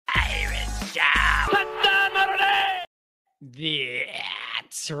Show.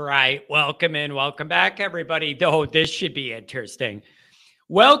 That's right. Welcome in. Welcome back, everybody. Though this should be interesting.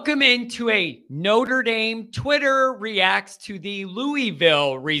 Welcome into a Notre Dame Twitter reacts to the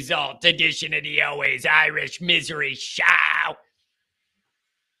Louisville result edition of the Always Irish Misery Show.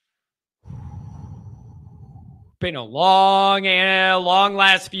 Been a long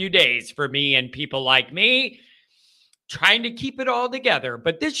last few days for me and people like me trying to keep it all together.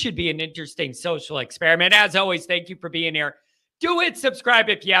 But this should be an interesting social experiment. As always, thank you for being here. Do it. Subscribe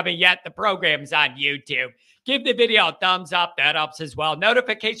if you haven't yet. The program's on YouTube. Give the video a thumbs up. That helps as well.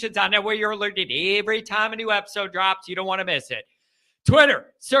 Notifications on there where you're alerted every time a new episode drops. You don't want to miss it.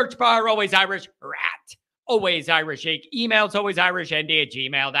 Twitter, search bar Always Irish Rat. Always Irish Inc. Emails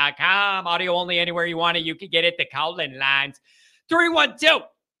alwaysirishnd@gmail.com. Audio only anywhere you want it. You can get it. The call-in lines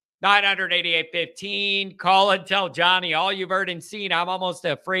 312-988-15. Call and tell Johnny all you've heard and seen. I'm almost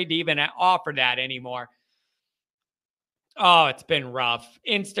afraid to even offer that anymore. Oh, it's been rough.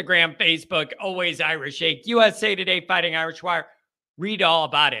 Instagram, Facebook, Always Irish Inc. USA Today, Fighting Irish Wire. Read all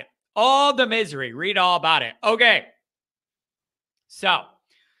about it. All the misery. Read all about it. Okay. So,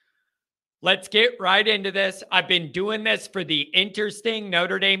 let's get right into this. I've been doing this for the interesting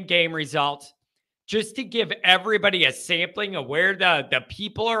Notre Dame game results, just to give everybody a sampling of where the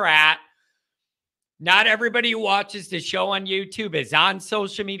people are at. Not everybody who watches the show on YouTube is on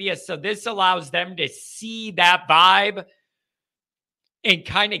social media, so this allows them to see that vibe and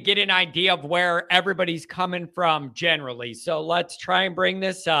kind of get an idea of where everybody's coming from generally. So let's try and bring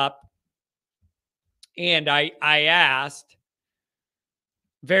this up. And I asked,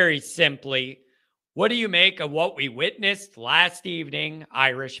 very simply, what do you make of what we witnessed last evening,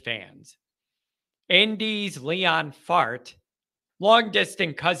 Irish fans? ND's Leon Fart,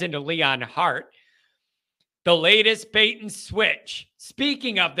 long-distance cousin to Leon Hart, the latest bait and switch.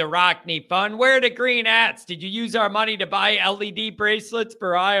 Speaking of the Rockney Fund, where are the green hats? Did you use our money to buy LED bracelets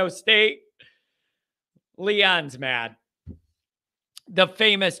for Ohio State? Leon's mad. The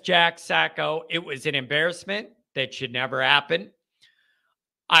famous Jack Sacco, it was an embarrassment that should never happen.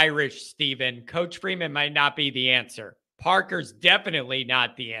 Irish Steven, Coach Freeman might not be the answer. Parker's definitely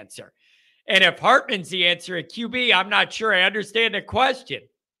not the answer. And if Hartman's the answer at QB, I'm not sure I understand the question.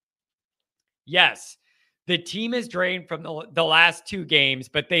 Yes, the team is drained from the last two games,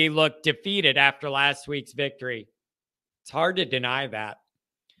 but they look defeated after last week's victory. It's hard to deny that.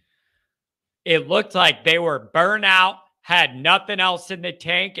 It looked like they were burnt out, had nothing else in the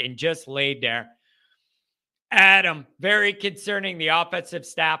tank, and just laid there. Adam, very concerning. The offensive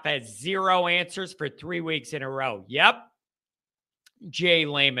staff has zero answers for 3 weeks in a row. Yep. Jay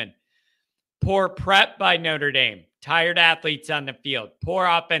Lehman. Poor prep by Notre Dame. Tired athletes on the field. Poor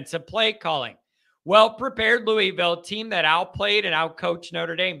offensive play calling. Well-prepared Louisville team that outplayed and outcoached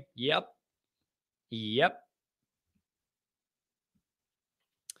Notre Dame. Yep.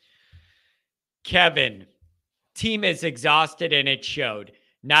 Kevin. Team is exhausted and it showed.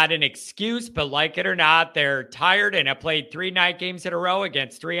 Not an excuse, but like it or not, they're tired and have played 3 night games in a row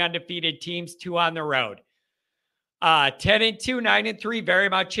against 3 undefeated teams, 2 on the road. 10-2, 9-3, very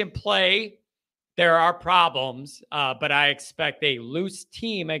much in play. There are problems, but I expect a loose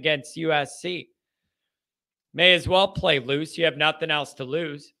team against USC. May as well play loose. You have nothing else to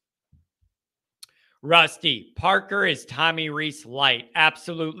lose. Rusty, Parker is Tommy Rees light.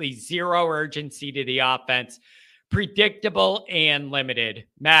 Absolutely zero urgency to the offense. Predictable and limited.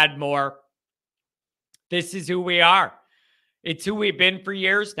 Madmore, this is who we are. It's who we've been for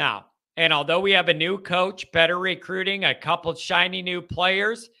years now. And although we have a new coach, better recruiting, a couple shiny new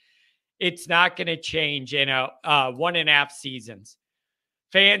players, it's not going to change in 1.5 seasons.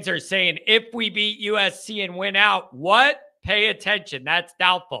 Fans are saying, if we beat USC and win out, what? Pay attention. That's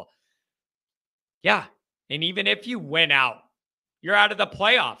doubtful. Yeah. And even if you win out, you're out of the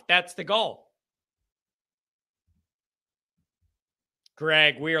playoff. That's the goal.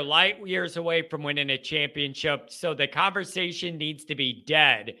 Greg, we are light years away from winning a championship, so the conversation needs to be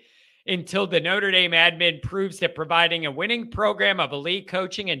dead until the Notre Dame admin proves that providing a winning program of elite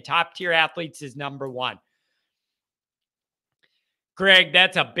coaching and top-tier athletes is number one. Greg,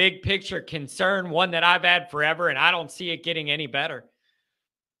 that's a big picture concern, one that I've had forever, and I don't see it getting any better.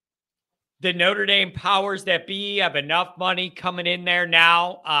 The Notre Dame powers that be have enough money coming in there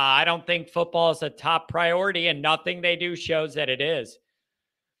now. I don't think football is a top priority, and nothing they do shows that it is.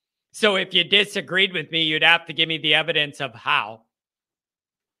 So if you disagreed with me, you'd have to give me the evidence of how.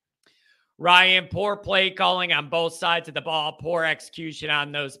 Ryan, poor play calling on both sides of the ball, poor execution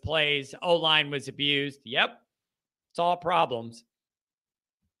on those plays. O-line was abused. Yep, it's all problems.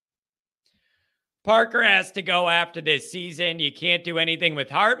 Parker has to go after this season. You can't do anything with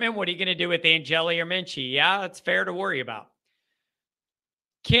Hartman. What are you going to do with Angeli or Minchie? Yeah, that's fair to worry about.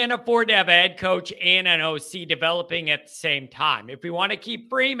 Can't afford to have a head coach and an OC developing at the same time. If we want to keep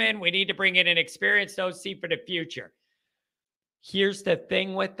Freeman, we need to bring in an experienced OC for the future. Here's the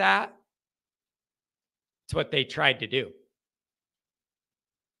thing with that. It's what they tried to do.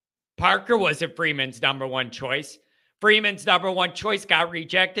 Parker wasn't Freeman's number one choice. Freeman's number one choice got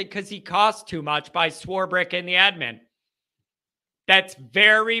rejected because he cost too much by Swarbrick and the admin. That's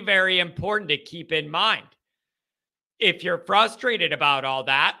very, very important to keep in mind. If you're frustrated about all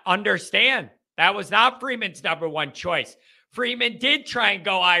that, understand that was not Freeman's number one choice. Freeman did try and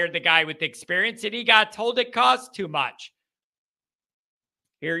go hire the guy with experience, and he got told it cost too much.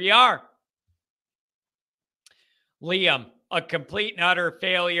 Here you are. Liam, a complete and utter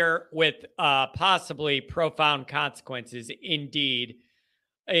failure with possibly profound consequences. Indeed,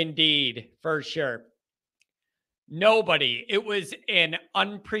 for sure. Nobody. It was an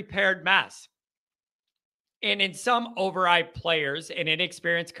unprepared mess. And in some override players and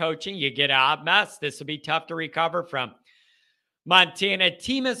inexperienced coaching, you get a hot mess. This will be tough to recover from. Montana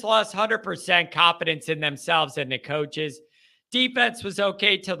team has lost 100% confidence in themselves and the coaches. Defense was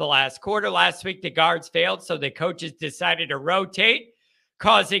okay till the last quarter. Last week, the guards failed, so the coaches decided to rotate,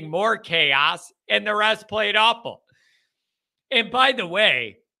 causing more chaos, and the rest played awful. And by the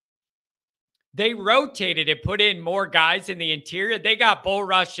way, they rotated and put in more guys in the interior. They got bull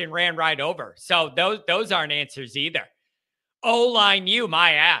rushed and ran right over. So those aren't answers either. O-line you,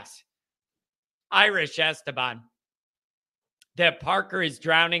 my ass. Irish Esteban. That Parker is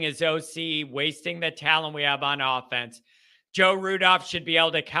drowning his OC, wasting the talent we have on offense. Joe Rudolph should be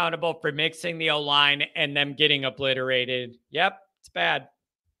held accountable for mixing the O-line and them getting obliterated. Yep, it's bad.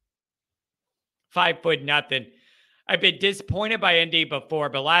 5'0". I've been disappointed by ND before,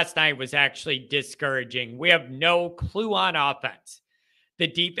 but last night was actually discouraging. We have no clue on offense. The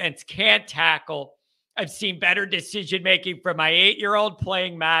defense can't tackle. I've seen better decision-making from my 8-year-old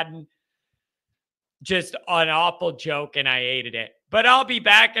playing Madden. Just an awful joke, and I hated it. But I'll be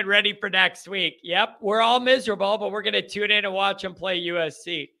back and ready for next week. Yep, we're all miserable, but we're going to tune in and watch them play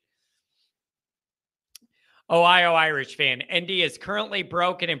USC. Ohio Irish fan. ND is currently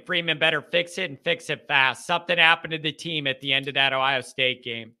broken and Freeman better fix it and fix it fast. Something happened to the team at the end of that Ohio State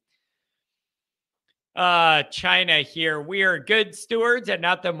game. China here. We are good stewards and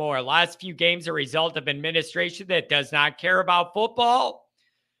nothing more. Last few games a result of administration that does not care about football,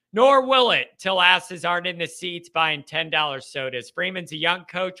 nor will it till asses aren't in the seats buying $10 sodas. Freeman's a young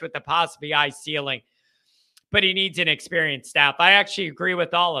coach with a possibly high ceiling, but he needs an experienced staff. I actually agree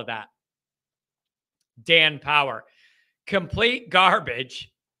with all of that. Dan Power. Complete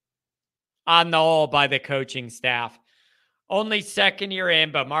garbage on the whole by the coaching staff. Only second year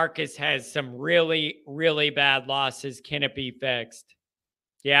in, but Marcus has some really, really bad losses. Can it be fixed?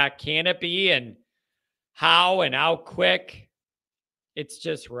 Yeah, can it be? And how quick? It's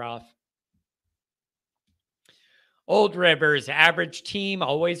just rough. Old Rivers, average team,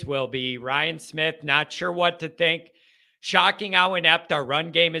 always will be. Ryan Smith, not sure what to think. Shocking how inept our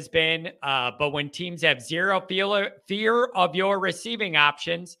run game has been. But when teams have zero fear of your receiving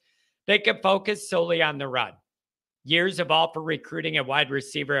options, they can focus solely on the run. Years of awful recruiting at wide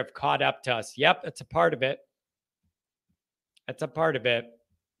receiver have caught up to us. Yep, that's a part of it. That's a part of it.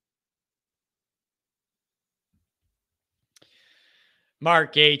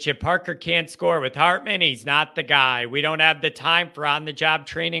 Mark H. If Parker can't score with Hartman, he's not the guy. We don't have the time for on-the-job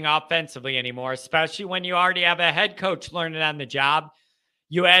training offensively anymore, especially when you already have a head coach learning on the job.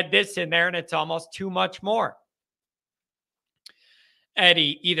 You add this in there, and it's almost too much more.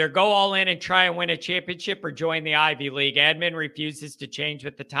 Eddie, either go all in and try and win a championship or join the Ivy League. Admin refuses to change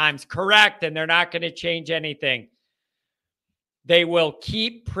with the times. Correct, and they're not going to change anything. They will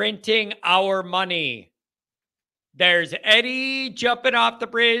keep printing our money. There's Eddie jumping off the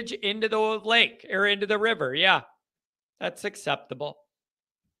bridge into the lake or into the river. Yeah, that's acceptable.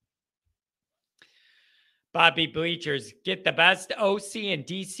 Bobby Bleachers, get the best OC and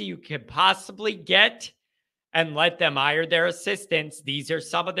DC you can possibly get and let them hire their assistants. These are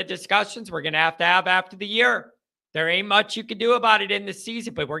some of the discussions we're going to have after the year. There ain't much you can do about it in the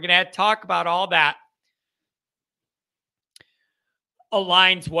season, but we're going to talk about all that.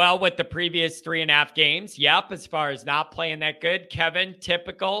 Aligns well with the previous 3.5 games. Yep, as far as not playing that good. Kevin,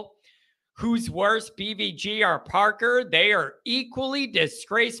 typical. Who's worse, BVG or Parker? They are equally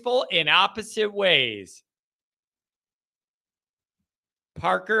disgraceful in opposite ways.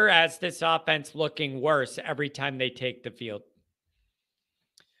 Parker has this offense looking worse every time they take the field.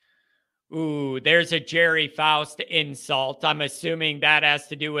 Ooh, there's a Jerry Faust insult. I'm assuming that has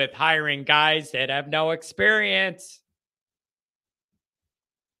to do with hiring guys that have no experience.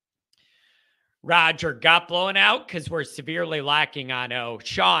 Roger got blown out because we're severely lacking on O.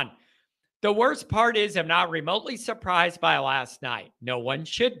 Sean, the worst part is I'm not remotely surprised by last night. No one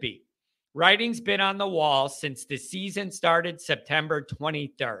should be. Writing's been on the wall since the season started September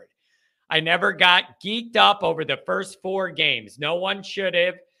 23rd. I never got geeked up over the first 4 games. No one should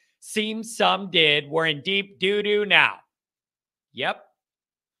have. Seems some did. We're in deep doo-doo now. Yep.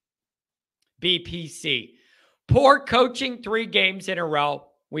 BPC. Poor coaching 3 games in a row.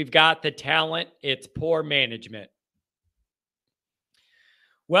 We've got the talent. It's poor management.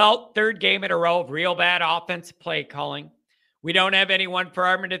 Well, 3rd game in a row of real bad offensive play calling. We don't have anyone for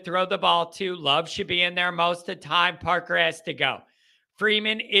Armin to throw the ball to. Love should be in there most of the time. Parker has to go.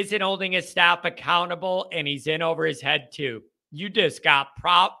 Freeman isn't holding his staff accountable, and he's in over his head too. You just got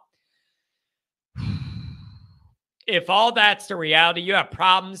If all that's the reality, you have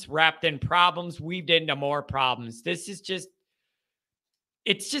problems wrapped in problems, weaved into more problems. This is just,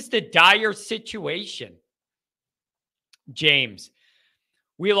 it's just a dire situation. James,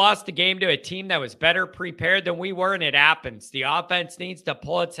 we lost the game to a team that was better prepared than we were, and it happens. The offense needs to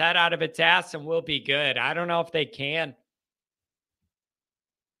pull its head out of its ass, and we'll be good. I don't know if they can.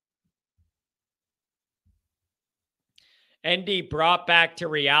 ND brought back to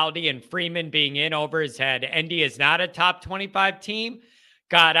reality and Freeman being in over his head. ND is not a top 25 team.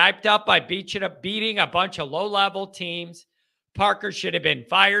 Got hyped up by beating a bunch of low-level teams. Parker should have been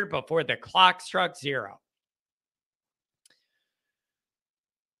fired before the clock struck 0.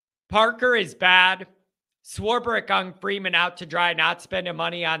 Parker is bad. Swarbrick on Freeman out to dry, not spending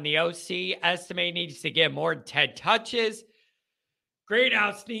money on the OC. Estimate needs to get more than 10 touches.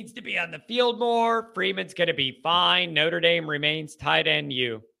 Greathouse needs to be on the field more. Freeman's going to be fine. Notre Dame remains tight end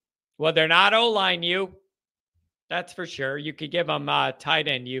U. Well, they're not O-line U. That's for sure. You could give them tight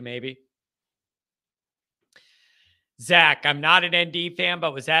end U maybe. Zach, I'm not an ND fan,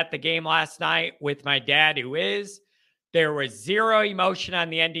 but was at the game last night with my dad who is. There was 0 emotion on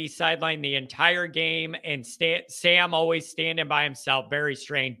the ND sideline the entire game, and Sam always standing by himself, very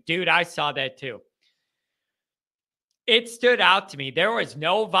strange. Dude, I saw that too. It stood out to me. There was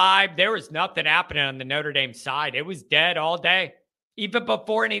no vibe. There was nothing happening on the Notre Dame side. It was dead all day. Even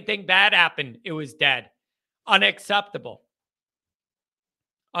before anything bad happened, it was dead. Unacceptable.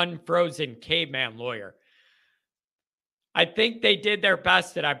 Unfrozen caveman lawyer. I think they did their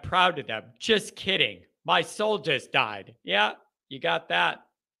best, and I'm proud of them. Just kidding. My soul just died. Yeah, you got that.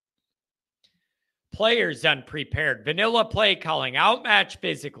 Players unprepared. Vanilla play calling. Outmatched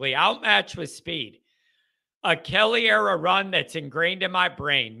physically. Outmatched with speed. A Kelly era run that's ingrained in my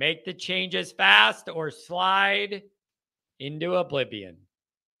brain. Make the changes fast or slide into oblivion.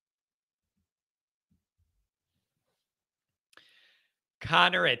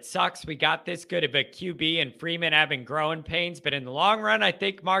 Connor, it sucks we got this good of a QB and Freeman having growing pains, but in the long run, I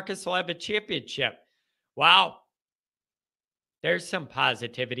think Marcus will have a championship. Wow. There's some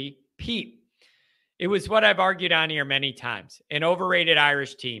positivity. Pete, it was what I've argued on here many times. An overrated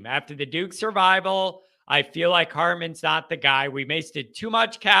Irish team. After the Duke survival, I feel like Harmon's not the guy. We wasted too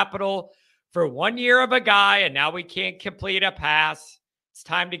much capital for 1 year of a guy, and now we can't complete a pass. It's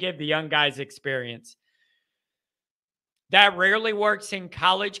time to give the young guys experience. That rarely works in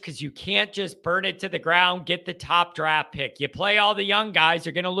college because you can't just burn it to the ground, get the top draft pick. You play all the young guys,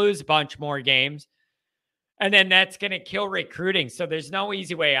 you're going to lose a bunch more games. And then that's going to kill recruiting. So there's no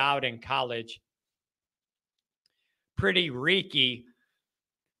easy way out in college. Pretty reeky.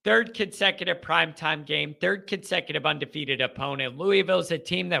 3rd consecutive primetime game, 3rd consecutive undefeated opponent. Louisville's a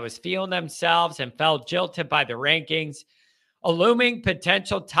team that was feeling themselves and felt jilted by the rankings. A looming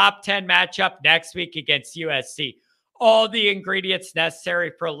potential top 10 matchup next week against USC. All the ingredients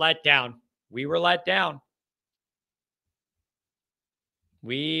necessary for a letdown. We were let down.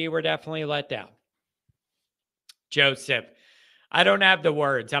 We were definitely let down. Joseph, I don't have the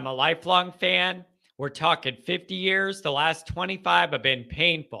words. I'm a lifelong fan. We're talking 50 years. The last 25 have been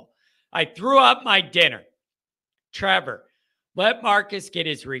painful. I threw up my dinner. Trevor, let Marcus get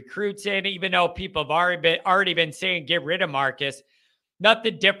his recruits in, even though people have already been saying get rid of Marcus.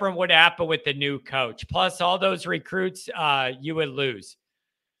 Nothing different would happen with the new coach. Plus, all those recruits, you would lose.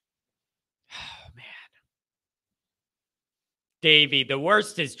 Oh, man. Davey, the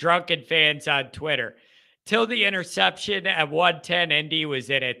worst is drunken fans on Twitter. Till the interception at 110, ND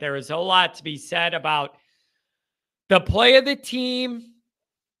was in it. There was a lot to be said about the play of the team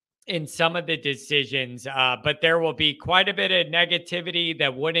in some of the decisions, but there will be quite a bit of negativity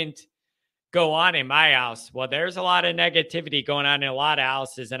that wouldn't go on in my house. Well, there's a lot of negativity going on in a lot of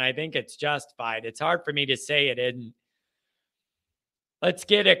houses, and I think it's justified. It's hard for me to say it isn't. Let's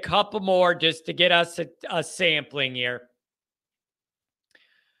get a couple more just to get us a sampling here.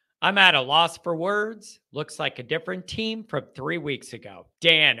 I'm at a loss for words. Looks like a different team from 3 weeks ago.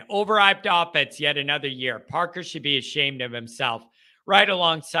 Dan, overhyped offense yet another year. Parker should be ashamed of himself. Right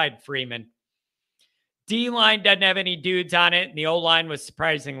alongside Freeman. D-line doesn't have any dudes on it, and the O-line was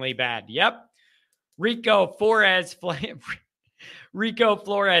surprisingly bad. Yep. Rico Flores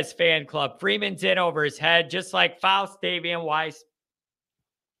fan club. Freeman's in over his head, just like Faust, Davian Weiss.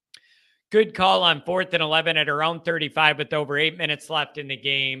 Good call on 4th and 11 at around 35 with over 8 minutes left in the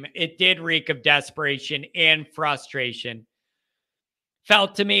game. It did reek of desperation and frustration.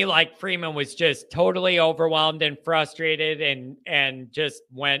 Felt to me like Freeman was just totally overwhelmed and frustrated and just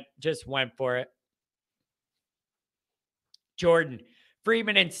went for it. Jordan,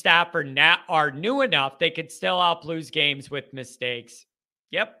 Freeman and Stafford are new enough they could still lose games with mistakes.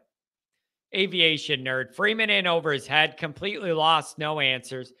 Yep. Aviation nerd. Freeman in over his head, completely lost, no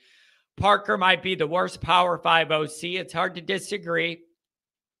answers. Parker might be the worst Power 5 OC. It's hard to disagree.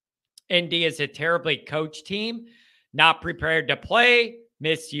 Indy is a terribly coached team, not prepared to play,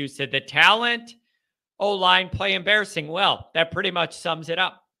 misuse of the talent, O-line play embarrassing. Well, that pretty much sums it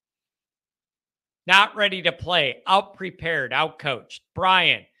up. Not ready to play, out-prepared, out-coached.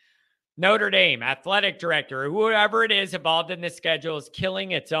 Brian, Notre Dame, athletic director, whoever it is involved in the schedule is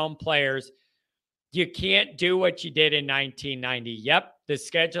killing its own players. You can't do what you did in 1990. Yep, the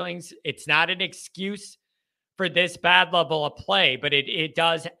scheduling's, it's not an excuse for this bad level of play, but it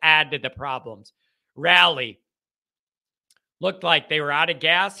does add to the problems. Rally looked like they were out of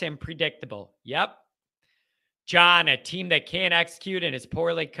gas and predictable. Yep. John, a team that can't execute and is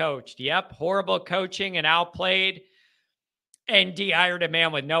poorly coached. Yep, horrible coaching and outplayed. ND hired a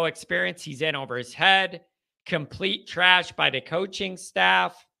man with no experience. He's in over his head. Complete trash by the coaching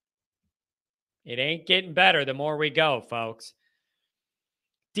staff. It ain't getting better the more we go, folks.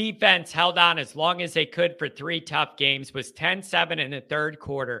 Defense held on as long as they could for 3 tough games, was 10-7 in the third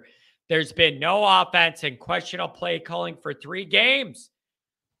quarter. There's been no offense and questionable play calling for 3 games.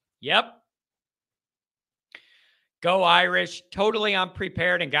 Yep. Go Irish, totally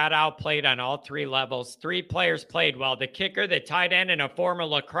unprepared and got outplayed on all 3 levels. 3 players played well. The kicker, the tight end, and a former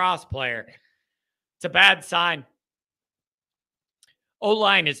lacrosse player. It's a bad sign.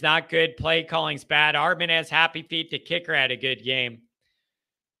 O-line is not good. Play calling's bad. Ardman has happy feet. The kicker had a good game.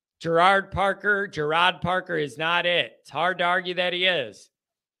 Gerard Parker is not it. It's hard to argue that he is.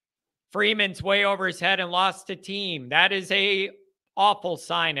 Freeman's way over his head and lost the team. That is a awful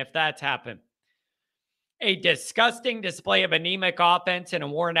sign if that's happened. A disgusting display of anemic offense and a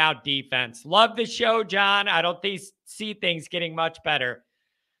worn-out defense. Love the show, John. I don't see things getting much better.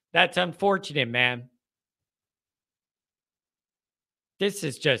 That's unfortunate, man. This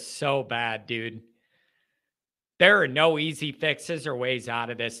is just so bad, dude. There are no easy fixes or ways out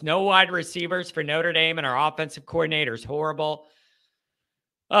of this. No wide receivers for Notre Dame, and our offensive coordinator is horrible.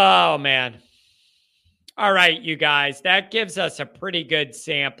 Oh, man. All right, you guys. That gives us a pretty good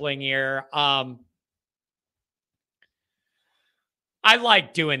sampling here. I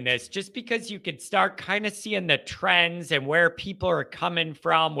like doing this just because you could start kind of seeing the trends and where people are coming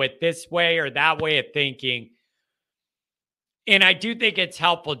from with this way or that way of thinking. And I do think it's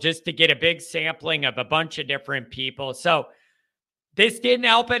helpful just to get a big sampling of a bunch of different people. So this didn't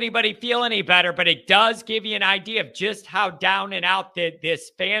help anybody feel any better, but it does give you an idea of just how down and out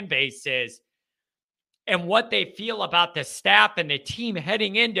this fan base is and what they feel about the staff and the team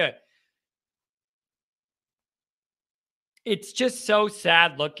heading into. It's just so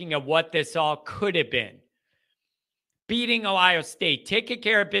sad looking at what this all could have been. Beating Ohio State, taking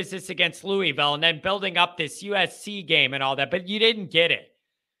care of business against Louisville, and then building up this USC game and all that, but you didn't get it.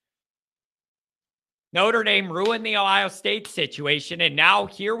 Notre Dame ruined the Ohio State situation, and now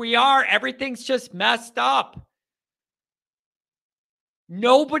here we are. Everything's just messed up.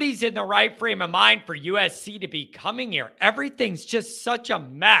 Nobody's in the right frame of mind for USC to be coming here. Everything's just such a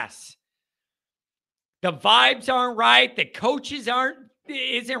mess. The vibes aren't right. The coaches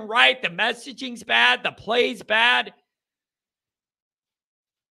isn't right. The messaging's bad. The play's bad.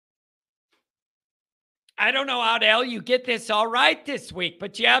 I don't know how the hell you get this all right this week,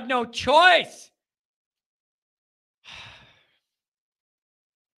 but you have no choice.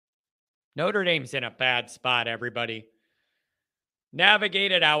 Notre Dame's in a bad spot, everybody.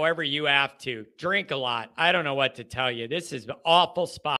 Navigate it however you have to. Drink a lot. I don't know what to tell you. This is an awful spot.